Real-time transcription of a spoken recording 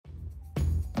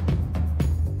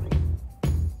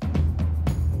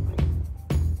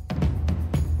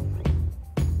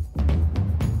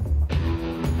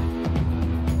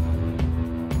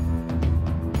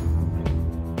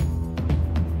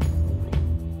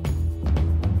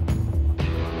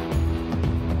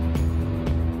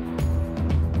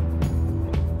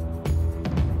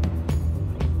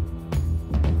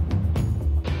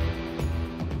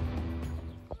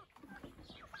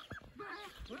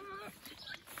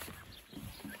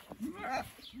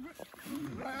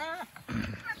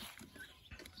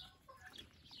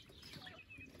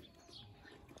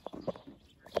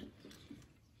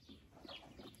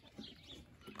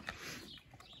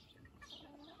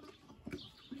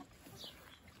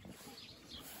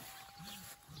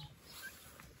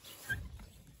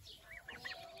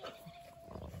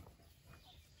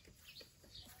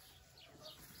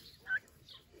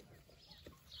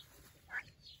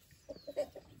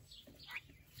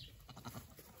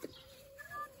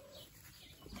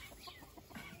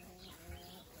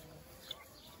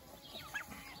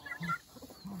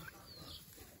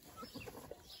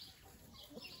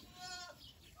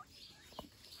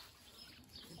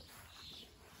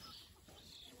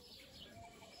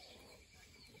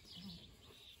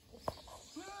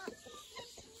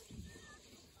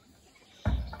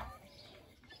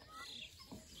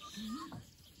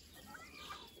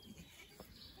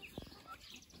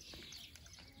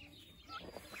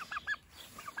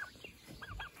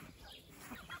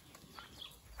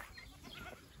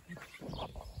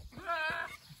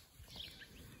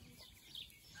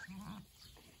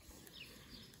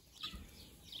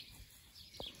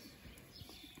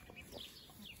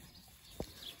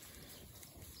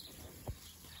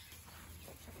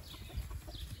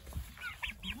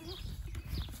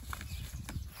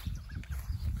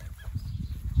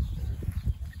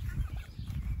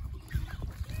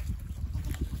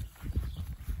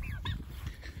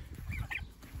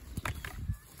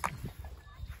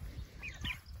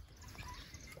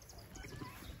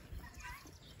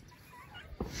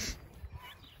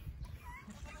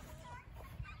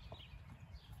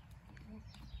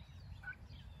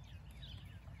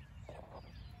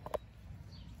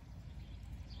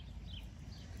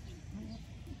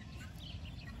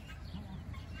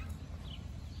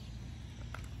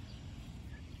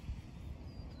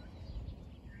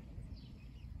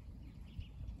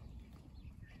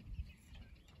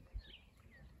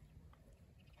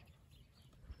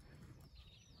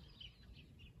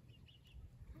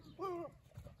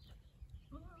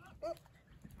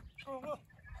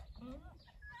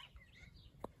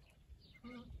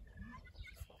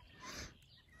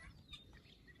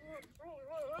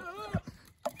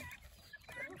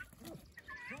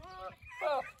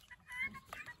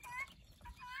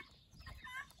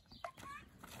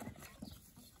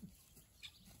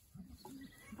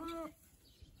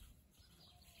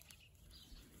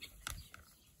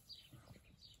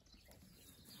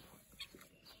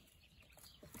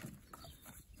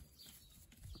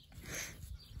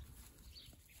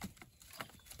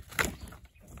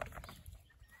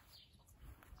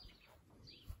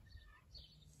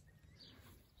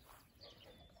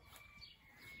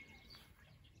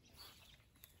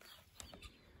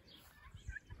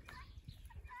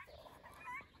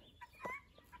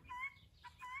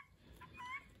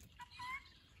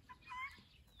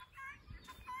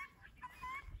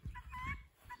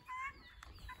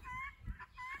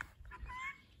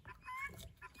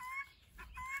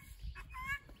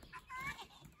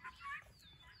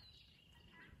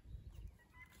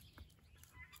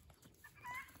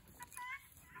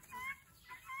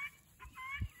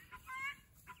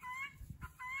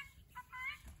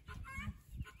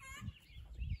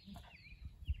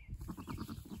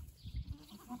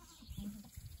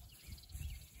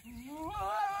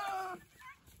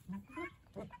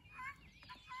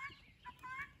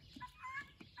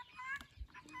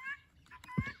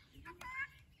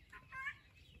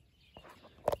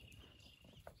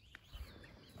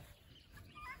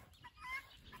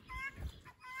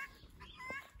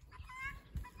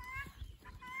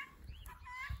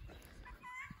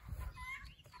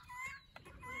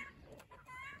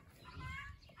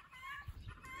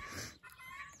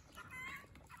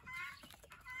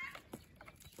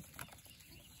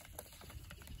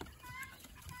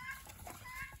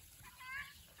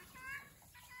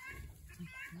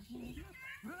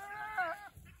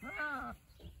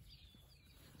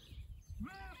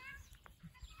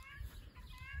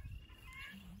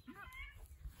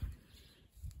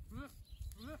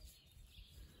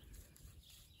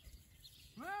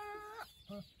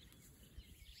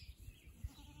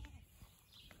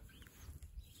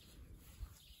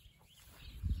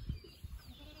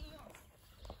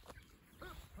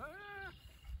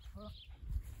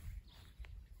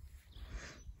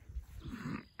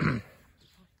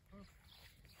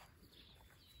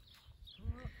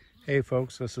Hey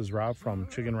folks, this is Rob from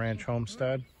Chicken Ranch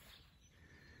Homestead.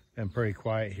 Been pretty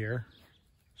quiet here,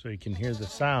 so you can hear the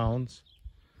sounds.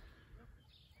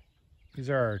 These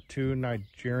are our two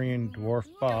Nigerian dwarf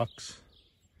bucks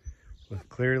with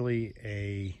clearly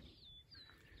a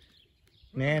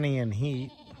nanny in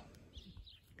heat.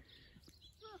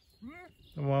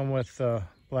 The one with the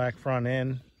black front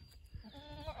end,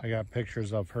 I got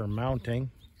pictures of her mounting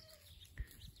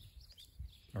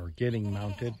or getting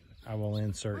mounted. I will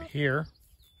insert here.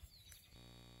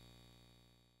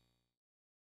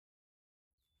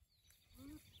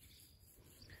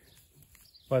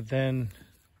 But then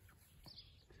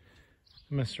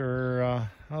Mr.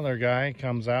 Other guy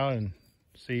comes out and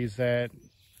sees that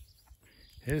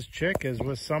his chick is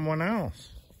with someone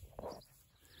else.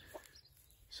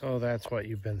 So that's what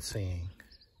you've been seeing.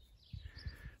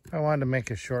 I wanted to make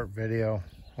a short video.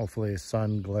 Hopefully the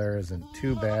sun glare isn't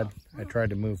too bad. I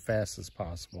tried to move fast as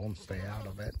possible and stay out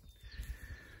of it.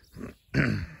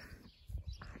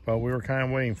 But we were kind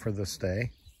of waiting for this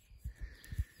day.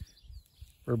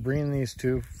 We're breeding these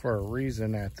two for a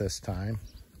reason at this time.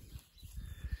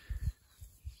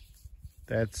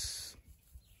 That's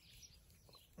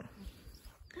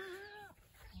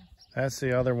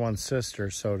the other one's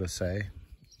sister, so to say.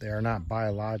 They are not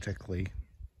biologically,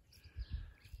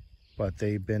 but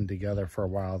they've been together for a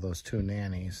while, those two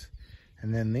nannies.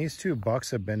 And then these two bucks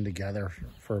have been together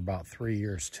for about 3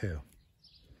 years too.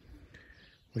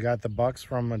 We got the bucks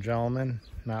from a gentleman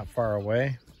not far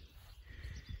away.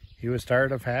 He was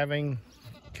tired of having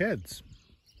kids,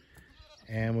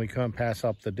 and we couldn't pass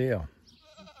up the deal.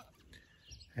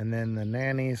 And then the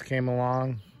nannies came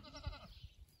along.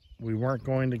 We weren't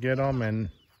going to get them, and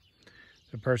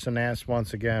the person asked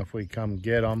once again if we come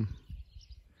get them.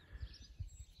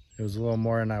 It was a little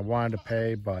more than I wanted to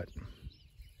pay, but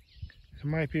it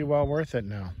might be well worth it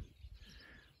now.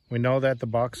 We know that the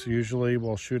bucks usually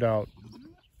will shoot out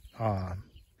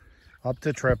up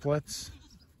to triplets,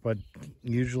 but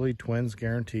usually twins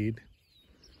guaranteed.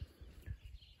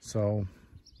 So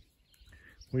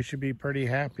we should be pretty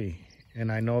happy.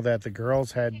 And I know that the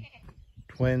girls had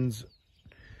twins,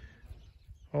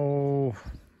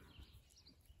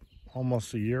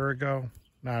 almost a year ago.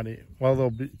 Well,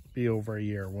 they'll be over a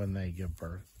year when they give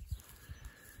birth.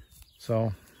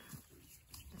 So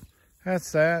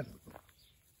that's that.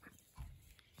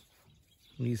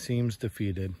 He seems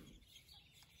defeated.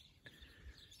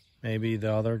 Maybe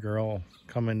the other girl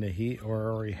come into heat, or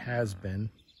already has been.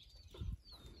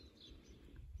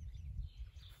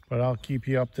 But I'll keep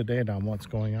you up to date on what's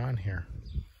going on here.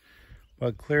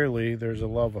 But clearly there's a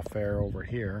love affair over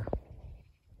here.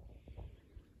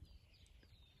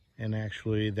 And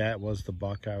actually that was the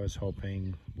buck I was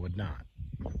hoping would not.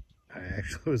 I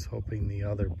actually was hoping the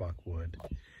other buck would,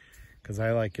 because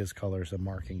I like his colors and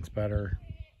markings better.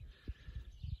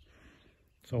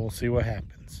 So we'll see what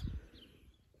happens.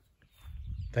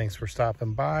 Thanks for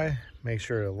stopping by. Make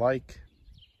sure to like,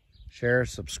 share,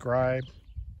 subscribe.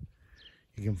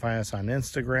 You can find us on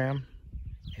Instagram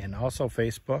and also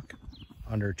Facebook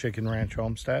under Chicken Ranch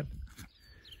Homestead.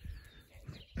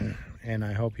 And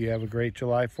I hope you have a great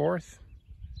July 4th,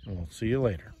 and we'll see you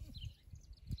later.